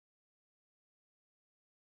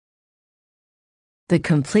The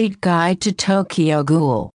Complete Guide to Tokyo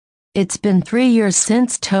Ghoul. It's been 3 years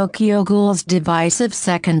since Tokyo Ghoul's divisive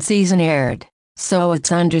second season aired, so it's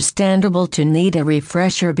understandable to need a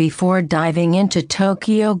refresher before diving into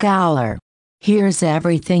Tokyo Ghoul. Here's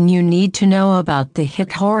everything you need to know about the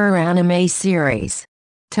hit horror anime series.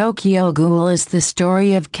 Tokyo Ghoul is the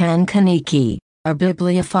story of Ken Kaneki, a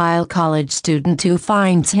bibliophile college student who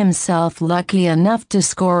finds himself lucky enough to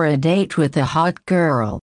score a date with a hot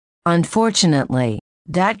girl. Unfortunately,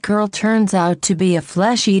 that girl turns out to be a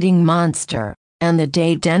flesh-eating monster, and the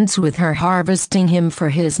date ends with her harvesting him for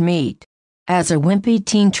his meat. As a wimpy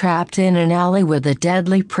teen trapped in an alley with a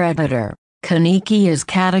deadly predator, Kaneki is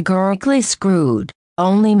categorically screwed,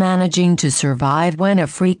 only managing to survive when a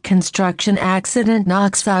freak construction accident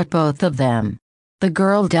knocks out both of them. The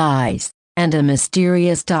girl dies, and a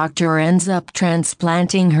mysterious doctor ends up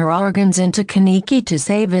transplanting her organs into Kaneki to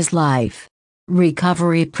save his life.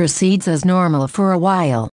 Recovery proceeds as normal for a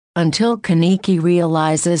while, until Kaneki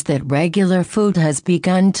realizes that regular food has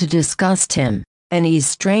begun to disgust him, and he's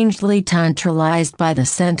strangely tantalized by the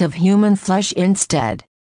scent of human flesh instead.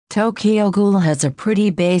 Tokyo Ghoul has a pretty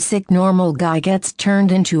basic normal guy gets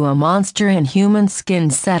turned into a monster in human skin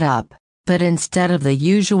setup, but instead of the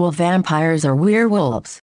usual vampires or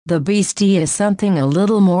werewolves, the beastie is something a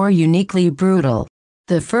little more uniquely brutal.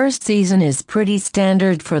 The first season is pretty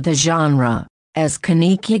standard for the genre, as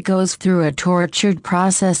Kaneki goes through a tortured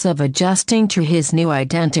process of adjusting to his new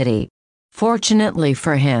identity. Fortunately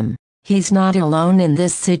for him, he's not alone in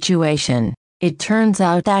this situation. It turns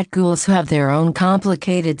out that ghouls have their own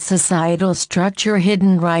complicated societal structure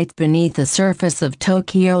hidden right beneath the surface of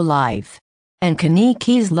Tokyo life. And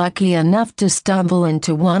Kaneki's lucky enough to stumble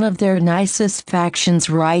into one of their nicest factions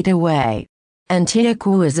right away.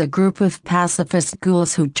 Antioku is a group of pacifist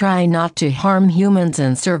ghouls who try not to harm humans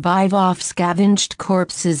and survive off scavenged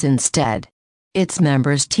corpses instead. Its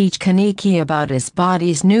members teach Kaneki about his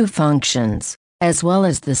body's new functions, as well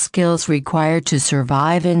as the skills required to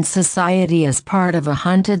survive in society as part of a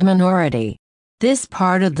hunted minority. This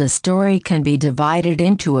part of the story can be divided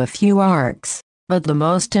into a few arcs, but the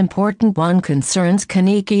most important one concerns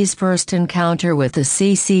Kaneki's first encounter with the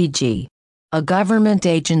CCG. A government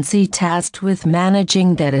agency tasked with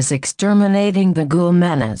managing that is exterminating the ghoul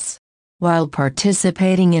menace. While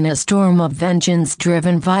participating in a storm of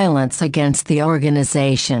vengeance-driven violence against the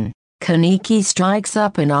organization, Kaneki strikes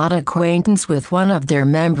up an odd acquaintance with one of their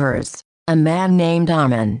members, a man named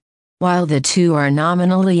Amen. While the two are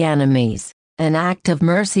nominally enemies, an act of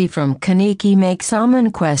mercy from Kaneki makes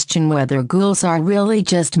Amen question whether ghouls are really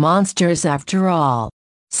just monsters after all.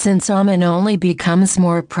 Since Amen only becomes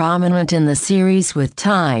more prominent in the series with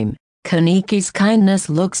time, Kaneki's kindness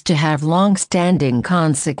looks to have long-standing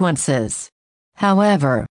consequences.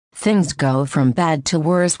 However, things go from bad to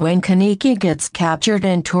worse when Kaneki gets captured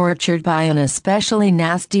and tortured by an especially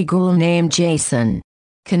nasty ghoul named Jason.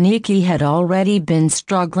 Kaneki had already been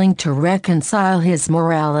struggling to reconcile his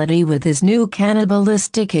morality with his new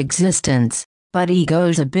cannibalistic existence, but he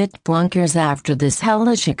goes a bit bonkers after this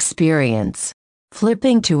hellish experience,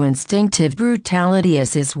 flipping to instinctive brutality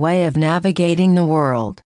as his way of navigating the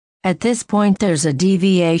world. At this point there's a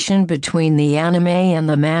deviation between the anime and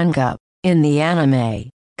the manga. In the anime,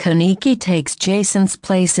 Kaneki takes Jason's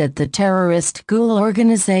place at the terrorist ghoul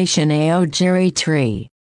organization Aogiri Tree,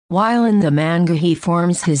 while in the manga he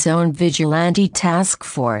forms his own vigilante task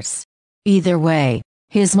force. Either way,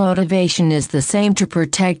 his motivation is the same: to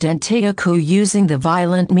protect Antioku using the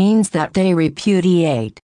violent means that they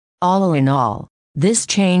repudiate. All in all, this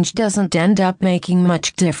change doesn't end up making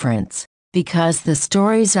much difference, because the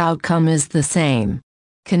story's outcome is the same.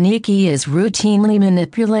 Kaneki is routinely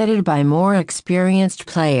manipulated by more experienced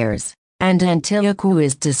players, and Antioku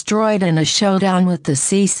is destroyed in a showdown with the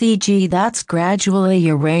CCG that's gradually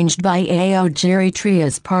arranged by Aogiri Tree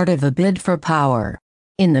as part of a bid for power.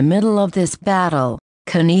 In the middle of this battle,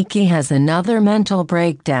 Kaneki has another mental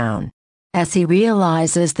breakdown, as he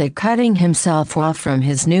realizes that cutting himself off from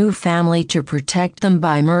his new family to protect them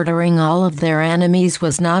by murdering all of their enemies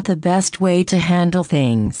was not the best way to handle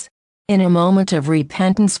things. In a moment of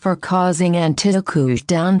repentance for causing Antioku's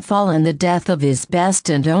downfall and the death of his best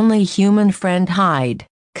and only human friend Hyde,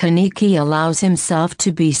 Kaneki allows himself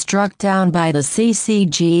to be struck down by the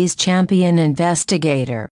CCG's champion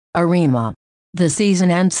investigator, Arima. The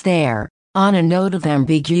season ends there, on a note of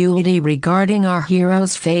ambiguity regarding our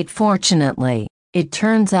hero's fate. Fortunately, it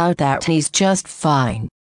turns out that he's just fine.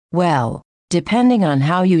 Well, depending on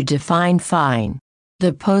how you define fine.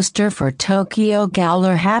 The poster for Tokyo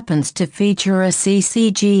Ghoul happens to feature a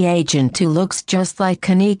CCG agent who looks just like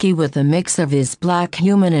Kaneki with a mix of his black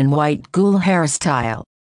human and white ghoul hairstyle.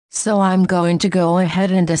 So I'm going to go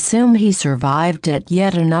ahead and assume he survived at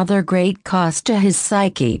yet another great cost to his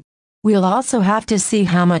psyche. We'll also have to see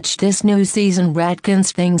how much this new season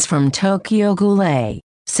retcons things from Tokyo Ghoul,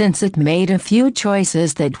 since it made a few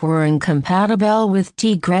choices that were incompatible with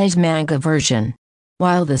Tigre's manga version.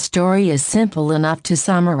 While the story is simple enough to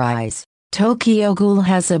summarize, Tokyo Ghoul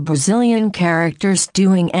has a Brazilian characters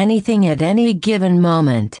doing anything at any given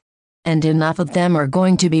moment. And enough of them are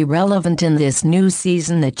going to be relevant in this new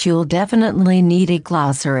season that you'll definitely need a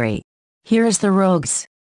glossary. Here's the rogues.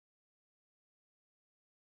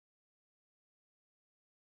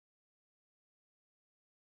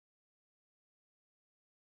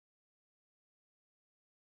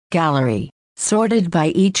 Gallery, sorted by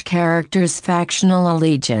each character's factional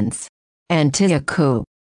allegiance. Antioku,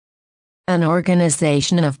 an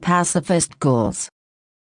organization of pacifist ghouls.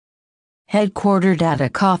 Headquartered at a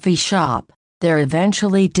coffee shop, they're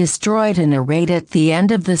eventually destroyed in a raid at the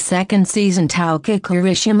end of the second season. Tauka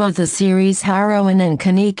Kirishima, the series heroine, and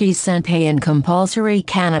Kaneki senpai in compulsory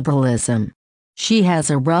cannibalism. She has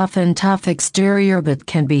a rough and tough exterior but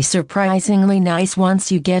can be surprisingly nice once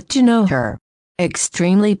you get to know her.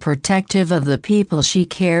 Extremely protective of the people she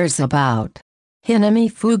cares about. Hinami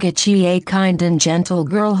Fugachi, a kind and gentle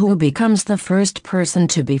girl who becomes the first person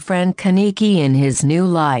to befriend Kaneki in his new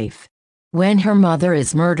life. When her mother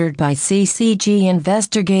is murdered by CCG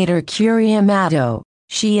investigator Kuriyamato,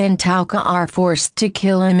 she and Tauka are forced to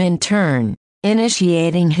kill him in turn,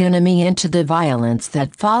 initiating Hinami into the violence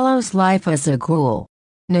that follows life as a ghoul.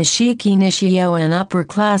 Nishiki Nishio, an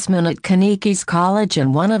upperclassman at Kaneki's college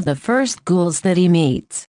and one of the first ghouls that he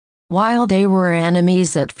meets. While they were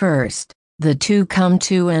enemies at first, the two come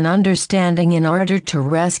to an understanding in order to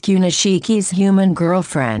rescue Nishiki's human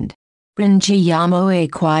girlfriend. Rinji Yamo, a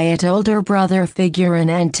quiet older brother figure in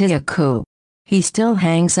Antioku. He still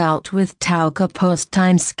hangs out with Tauka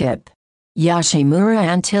post-time skip. Yashimura,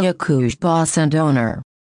 Antioku's boss and owner.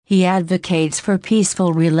 He advocates for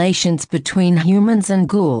peaceful relations between humans and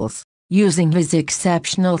ghouls, using his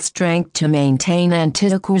exceptional strength to maintain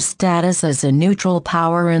Antioku's status as a neutral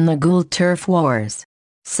power in the ghoul turf wars.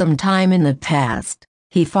 Sometime in the past,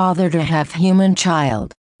 he fathered a half-human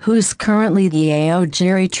child, who's currently the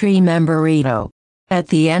Aogiri tree member Ito. At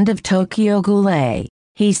the end of Tokyo Ghoul,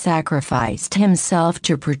 he sacrificed himself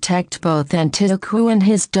to protect both Antioku and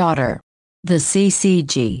his daughter. The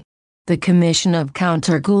CCG, the Commission of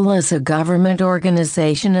Counter-Ghoul, is a government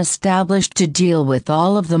organization established to deal with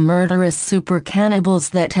all of the murderous super cannibals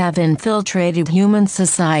that have infiltrated human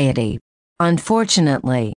society.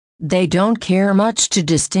 Unfortunately, they don't care much to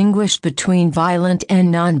distinguish between violent and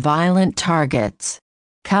non-violent targets.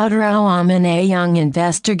 Koutaro Aman, a young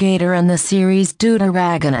investigator and the series'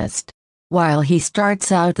 deuteragonist. While he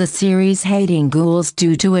starts out the series hating ghouls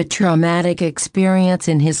due to a traumatic experience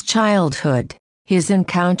in his childhood, his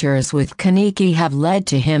encounters with Kaneki have led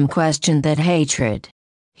to him question that hatred.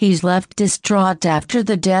 He's left distraught after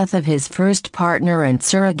the death of his first partner and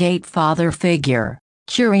surrogate father figure,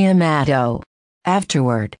 Kuriyamato.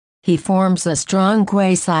 Afterward, he forms a strong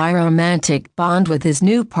quasi-romantic bond with his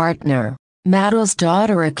new partner, Mato's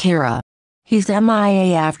daughter Akira. He's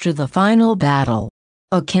MIA after the final battle.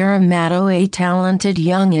 Akira Mato, a talented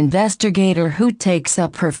young investigator who takes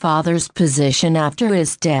up her father's position after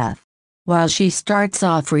his death. While she starts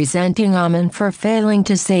off resenting Aman for failing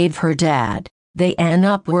to save her dad, they end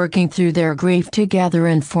up working through their grief together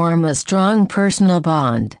and form a strong personal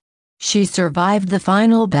bond. She survived the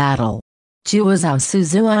final battle. Juozao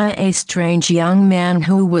Suzuha, a strange young man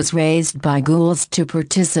who was raised by ghouls to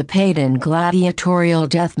participate in gladiatorial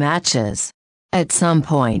death matches. At some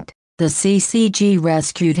point, the CCG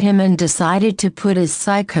rescued him and decided to put his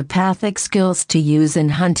psychopathic skills to use in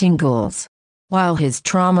hunting ghouls. While his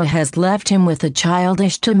trauma has left him with a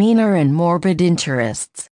childish demeanor and morbid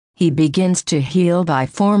interests, he begins to heal by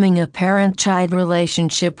forming a parent-child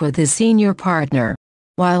relationship with his senior partner.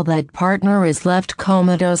 While that partner is left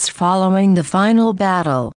comatose following the final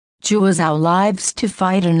battle, Juozao lives to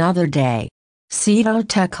fight another day. Seto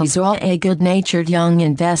Tekuzawa, a good-natured young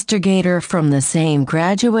investigator from the same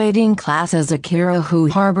graduating class as Akira who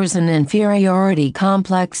harbors an inferiority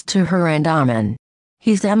complex to her and Aman.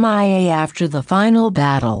 He's MIA after the final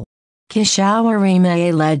battle. Kishawarima,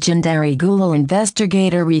 a legendary ghoul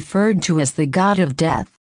investigator referred to as the God of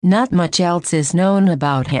Death. Not much else is known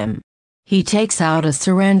about him. He takes out a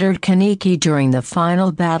surrendered Kaneki during the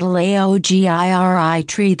final battle. Aogiri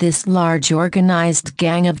tree. This large organized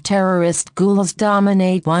gang of terrorist ghouls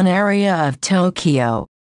dominate one area of Tokyo.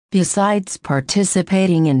 Besides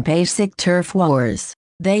participating in basic turf wars,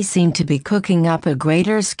 they seem to be cooking up a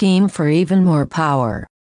greater scheme for even more power.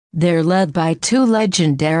 They're led by two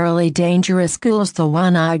legendarily dangerous ghouls, the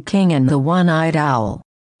One-Eyed King and the One-Eyed Owl.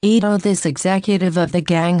 Ito, this executive of the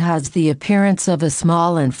gang, has the appearance of a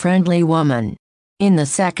small and friendly woman. In the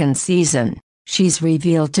second season, she's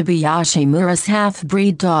revealed to be Yoshimura's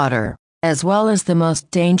half-breed daughter, as well as the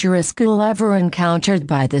most dangerous ghoul ever encountered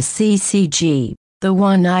by the CCG, the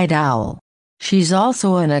One-Eyed Owl. She's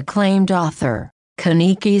also an acclaimed author,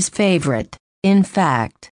 Kaniki's favorite, in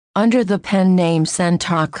fact, under the pen name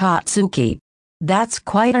Senta Katsuki. That's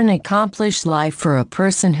quite an accomplished life for a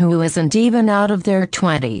person who isn't even out of their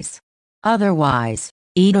 20s. Otherwise,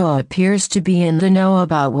 Ito appears to be in the know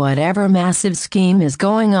about whatever massive scheme is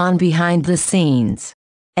going on behind the scenes.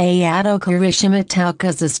 Ayato Kirishima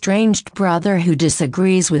Tauka's estranged brother who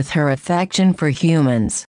disagrees with her affection for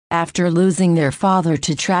humans, after losing their father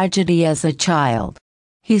to tragedy as a child.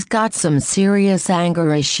 He's got some serious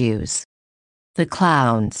anger issues. The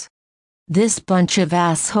clowns. This bunch of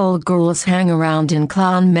asshole ghouls hang around in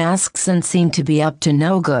clown masks and seem to be up to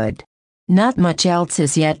no good. Not much else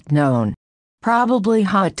is yet known. Probably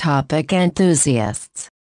Hot Topic enthusiasts.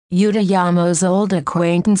 Yuta Yamo's old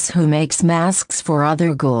acquaintance who makes masks for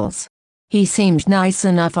other ghouls. He seemed nice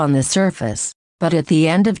enough on the surface, but at the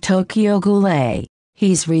end of Tokyo Ghoul,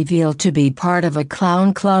 he's revealed to be part of a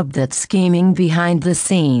clown club that's scheming behind the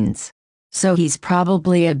scenes. So he's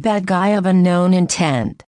probably a bad guy of unknown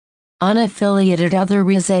intent. Unaffiliated other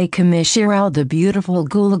Rize Kamishiro, the beautiful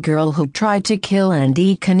ghoul girl who tried to kill and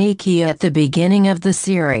eat Kaneki at the beginning of the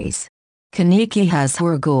series. Kaneki has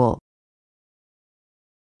her ghoul.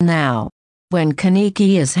 Now, when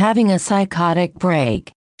Kaneki is having a psychotic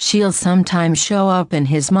break, she'll sometimes show up in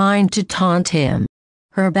his mind to taunt him.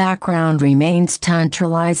 Her background remains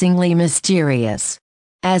tantalizingly mysterious.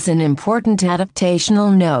 As an important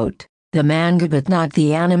adaptational note, the manga but not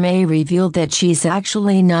the anime revealed that she's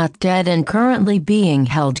actually not dead and currently being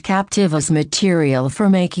held captive as material for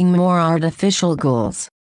making more artificial ghouls.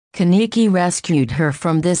 Kaneki rescued her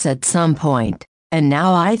from this at some point, and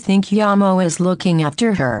now I think Yamo is looking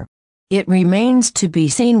after her. It remains to be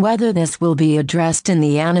seen whether this will be addressed in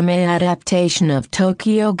the anime adaptation of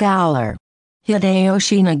Tokyo Ghoul.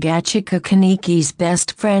 Hideyoshi Nagachika, Kaneki's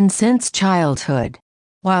best friend since childhood.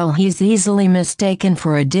 While he's easily mistaken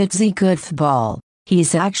for a ditzy goofball,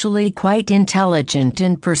 he's actually quite intelligent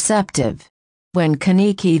and perceptive. When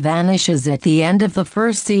Kaneki vanishes at the end of the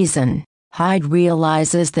first season, Hyde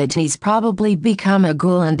realizes that he's probably become a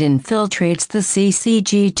ghoul and infiltrates the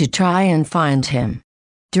CCG to try and find him.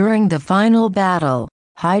 During the final battle,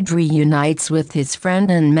 Hyde reunites with his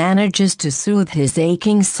friend and manages to soothe his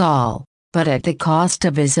aching soul, but at the cost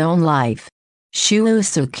of his own life. Shuo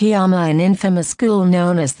Tsukiyama, an infamous ghoul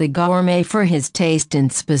known as the Gourmet for his taste in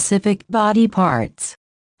specific body parts.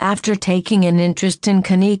 After taking an interest in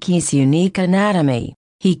Kaneki's unique anatomy,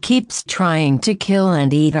 he keeps trying to kill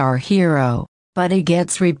and eat our hero, but he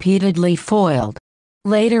gets repeatedly foiled.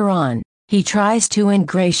 Later on, he tries to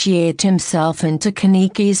ingratiate himself into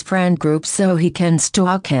Kaneki's friend group so he can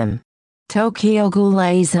stalk him. Tokyo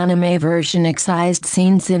Ghoul's anime version excised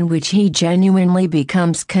scenes in which he genuinely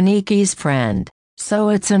becomes Kaneki's friend, so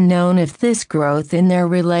it's unknown if this growth in their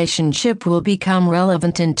relationship will become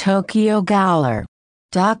relevant in Tokyo Ghoul.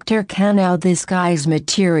 Dr. Kanao, this guy's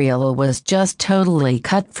material was just totally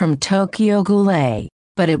cut from Tokyo Ghoul,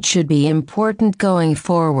 but it should be important going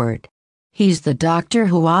forward. He's the doctor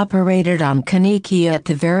who operated on Kaneki at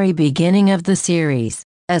the very beginning of the series,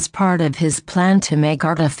 as part of his plan to make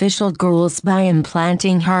artificial ghouls by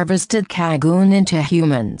implanting harvested Kagun into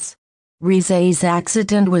humans. Rize's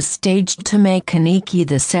accident was staged to make Kaneki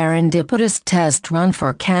the serendipitous test run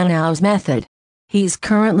for Kanao's method. He's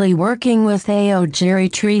currently working with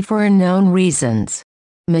Aogiri Tree for unknown reasons.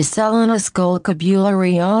 Miscellaneous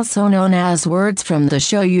vocabulary, also known as words from the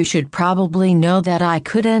show you should probably know that I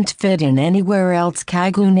couldn't fit in anywhere else.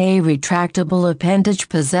 Kagun, a retractable appendage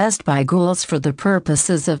possessed by ghouls for the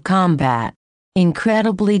purposes of combat.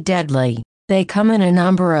 Incredibly deadly, they come in a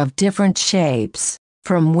number of different shapes,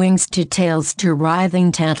 from wings to tails to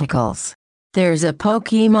writhing tentacles. There's a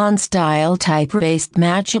Pokemon-style type-based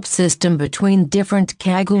matchup system between different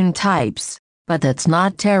Kagun types, but that's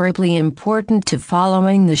not terribly important to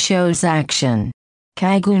following the show's action.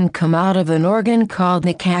 Kagun come out of an organ called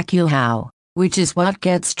the Kakuhou, which is what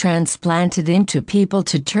gets transplanted into people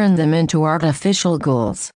to turn them into artificial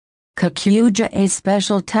ghouls. Kakuja, a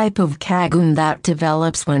special type of Kagun that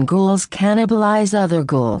develops when ghouls cannibalize other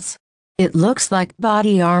ghouls. It looks like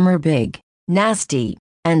body armor, big, nasty,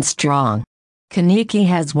 and strong. Kaneki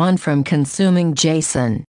has one from consuming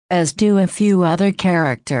Jason, as do a few other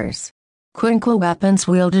characters. Quinkle weapons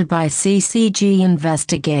wielded by CCG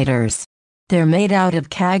investigators. They're made out of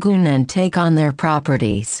Kagoon and take on their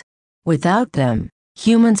properties. Without them,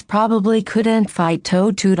 humans probably couldn't fight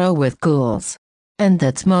toe-to-toe with ghouls. And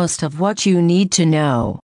that's most of what you need to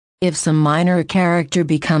know. If some minor character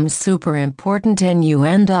becomes super important and you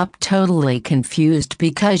end up totally confused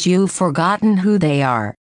because you've forgotten who they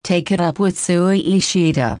are, take it up with Sui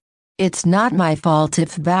Ishida. It's not my fault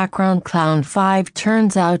if Background Clown 5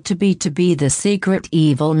 turns out to be the secret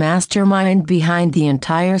evil mastermind behind the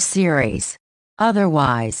entire series.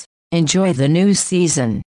 Otherwise, enjoy the new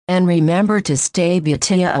season, and remember to stay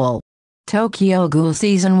beautiful. Tokyo Ghoul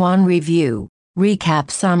Season 1 Review, Recap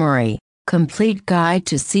Summary, Complete Guide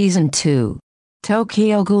to Season 2.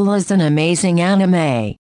 Tokyo Ghoul is an amazing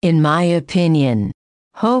anime, in my opinion.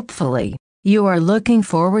 Hopefully, you are looking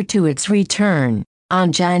forward to its return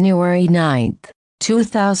on January 9th,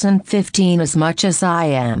 2015 as much as I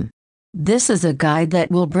am. This is a guide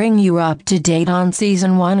that will bring you up to date on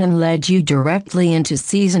Season 1 and lead you directly into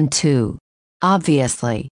Season 2.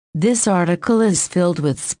 Obviously, this article is filled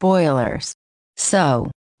with spoilers.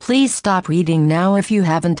 So, please stop reading now if you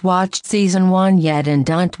haven't watched Season 1 yet and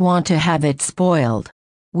don't want to have it spoiled.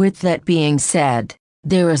 With that being said,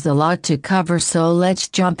 there is a lot to cover, so let's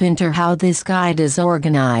jump into how this guide is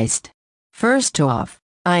organized. First off,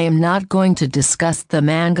 I am not going to discuss the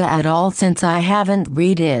manga at all since I haven't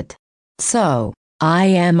read it. So, I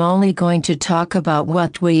am only going to talk about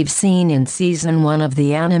what we've seen in Season 1 of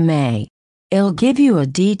the anime. I'll give you a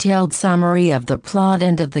detailed summary of the plot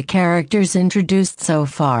and of the characters introduced so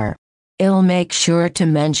far. I'll make sure to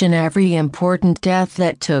mention every important death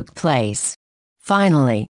that took place.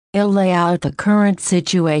 Finally, I'll lay out the current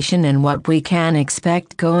situation and what we can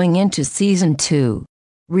expect going into Season 2.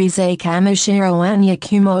 Rise Kamishiro and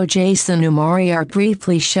Yakumo Jason Umori are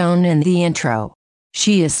briefly shown in the intro.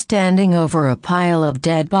 She is standing over a pile of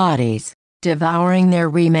dead bodies, devouring their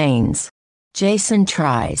remains. Jason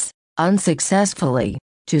tries, unsuccessfully,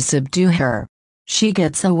 to subdue her. She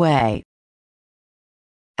gets away.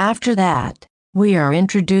 After that, we are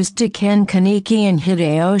introduced to Ken Kaneki and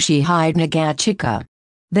Hideyoshi Nagachika.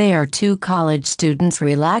 They are two college students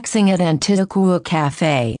relaxing at Antidakua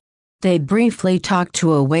Cafe. They briefly talk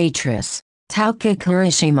to a waitress, Tauka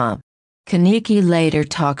Kurishima. Kaneki later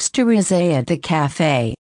talks to Rise at the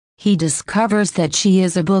cafe. He discovers that she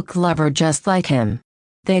is a book lover just like him.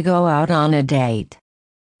 They go out on a date.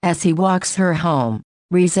 As he walks her home,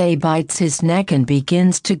 Rise bites his neck and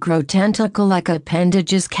begins to grow tentacle-like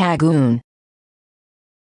appendages Kagoon.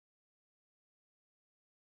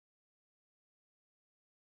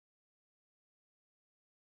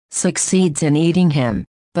 Succeeds in eating him,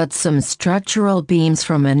 but some structural beams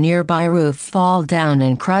from a nearby roof fall down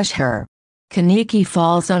and crush her. Kaneki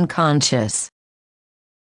falls unconscious.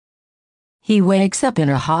 He wakes up in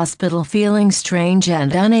a hospital feeling strange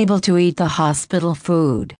and unable to eat the hospital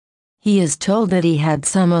food. He is told that he had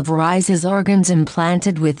some of Rise's organs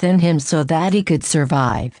implanted within him so that he could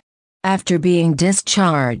survive. After being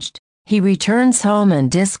discharged, he returns home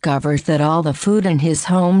and discovers that all the food in his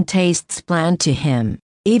home tastes bland to him.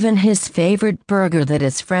 Even his favorite burger that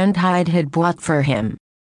his friend Hyde had bought for him.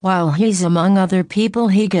 While he's among other people,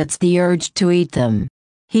 he gets the urge to eat them.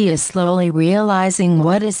 He is slowly realizing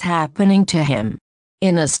what is happening to him.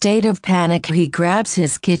 In a state of panic, he grabs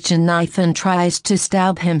his kitchen knife and tries to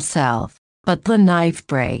stab himself, but the knife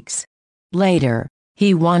breaks. Later,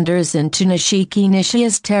 he wanders into Nishiki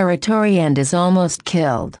Nishia's territory and is almost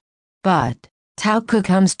killed. But Tauka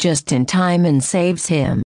comes just in time and saves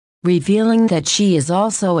him, revealing that she is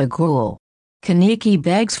also a ghoul. Kaneki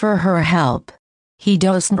begs for her help. He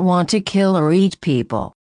doesn't want to kill or eat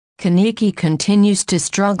people. Kaneki continues to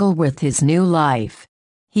struggle with his new life.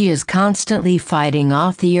 He is constantly fighting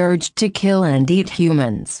off the urge to kill and eat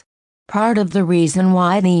humans. Part of the reason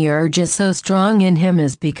why the urge is so strong in him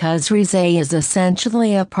is because Rise is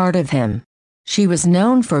essentially a part of him. She was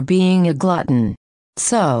known for being a glutton.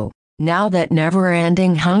 So, now that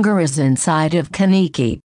never-ending hunger is inside of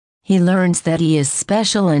Kaneki, he learns that he is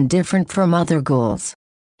special and different from other ghouls.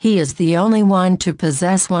 He is the only one to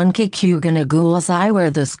possess one Kikugan, a ghoul's eye where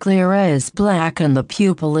the sclera is black and the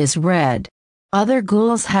pupil is red. Other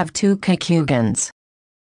ghouls have two Kikugans.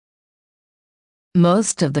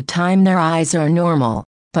 Most of the time their eyes are normal,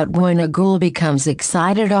 but when a ghoul becomes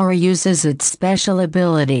excited or uses its special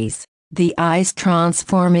abilities, the eyes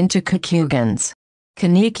transform into Kikugans.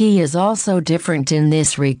 Kaneki is also different in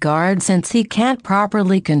this regard since he can't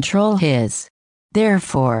properly control his.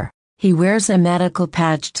 Therefore, he wears a medical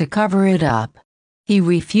patch to cover it up. He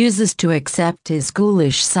refuses to accept his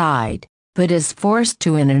ghoulish side, but is forced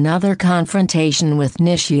to in another confrontation with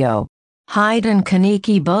Nishio. Hyde and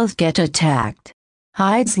Kaneki both get attacked.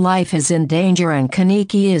 Hyde's life is in danger and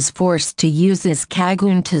Kaneki is forced to use his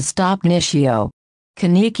Kagun to stop Nishio.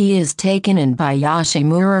 Kaneki is taken in by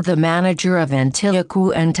Yoshimura, the manager of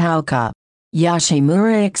Antiyaku and Tauka.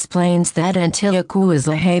 Yoshimura explains that Antiyaku is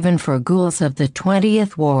a haven for ghouls of the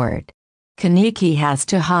 20th Ward. Kaneki has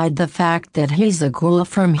to hide the fact that he's a ghoul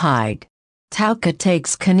from Hyde. Tauka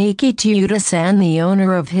takes Kaneki to Yuta-san, the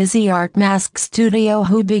owner of Hizzy Art Mask Studio,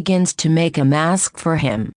 who begins to make a mask for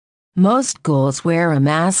him. Most ghouls wear a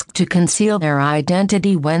mask to conceal their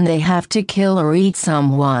identity when they have to kill or eat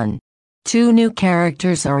someone. Two new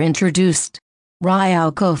characters are introduced.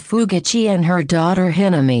 Ryoko Fugichi and her daughter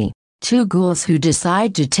Hinami, two ghouls who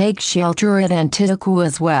decide to take shelter at Antiyaku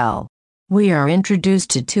as well. We are introduced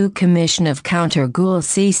to two Commission of Counter-Ghoul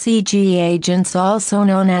CCG agents, also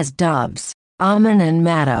known as Dubs, Amin and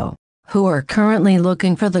Mato, who are currently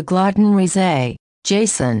looking for the glutton Rize,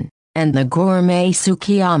 Jason, and the gourmet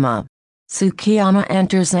Tsukiyama. Tsukiyama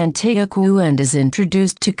enters Antiyaku and is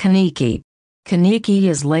introduced to Kaneki. Kaneki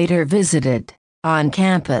is later visited, on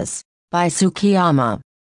campus, by Tsukiyama.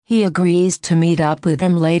 He agrees to meet up with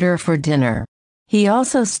him later for dinner. He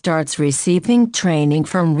also starts receiving training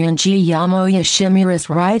from Rinji Yamo, Yoshimura's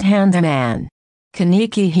right-hand man.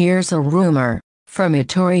 Kaneki hears a rumor, from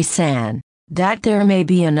Itori-san, that there may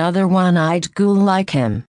be another one-eyed ghoul like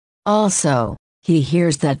him. Also, he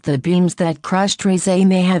hears that the beams that crushed Rize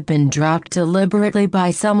may have been dropped deliberately by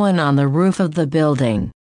someone on the roof of the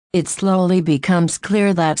building. It slowly becomes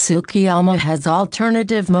clear that Tsukiyama has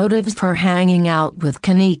alternative motives for hanging out with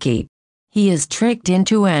Kaneki. He is tricked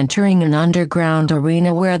into entering an underground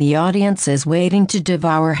arena where the audience is waiting to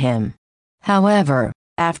devour him. However,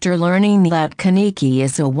 after learning that Kaneki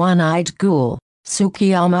is a one-eyed ghoul,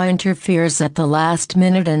 Tsukiyama interferes at the last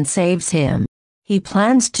minute and saves him. He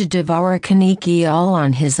plans to devour Kaneki all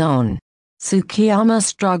on his own. Tsukiyama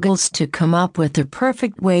struggles to come up with the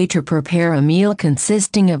perfect way to prepare a meal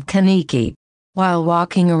consisting of Kaneki. While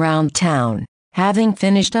walking around town, having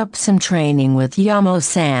finished up some training with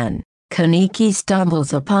Yamo-san, Kaneki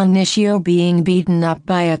stumbles upon Nishio being beaten up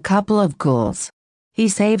by a couple of ghouls. He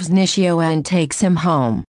saves Nishio and takes him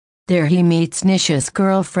home. There he meets Nishio's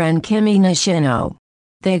girlfriend Kimi Nishino.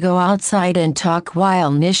 They go outside and talk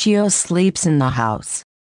while Nishio sleeps in the house.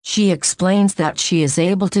 She explains that she is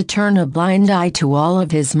able to turn a blind eye to all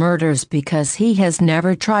of his murders because he has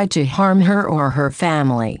never tried to harm her or her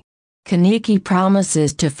family. Kaneki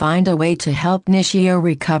promises to find a way to help Nishio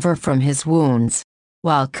recover from his wounds.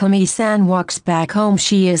 While Kumi-san walks back home,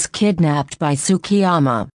 she is kidnapped by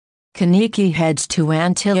Tsukiyama. Kaneki heads to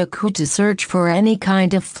Antiyaku to search for any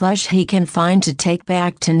kind of flesh he can find to take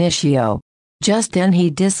back to Nishio. Just then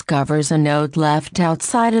he discovers a note left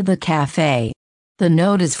outside of the cafe. The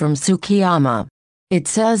note is from Tsukiyama. It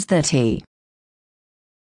says that he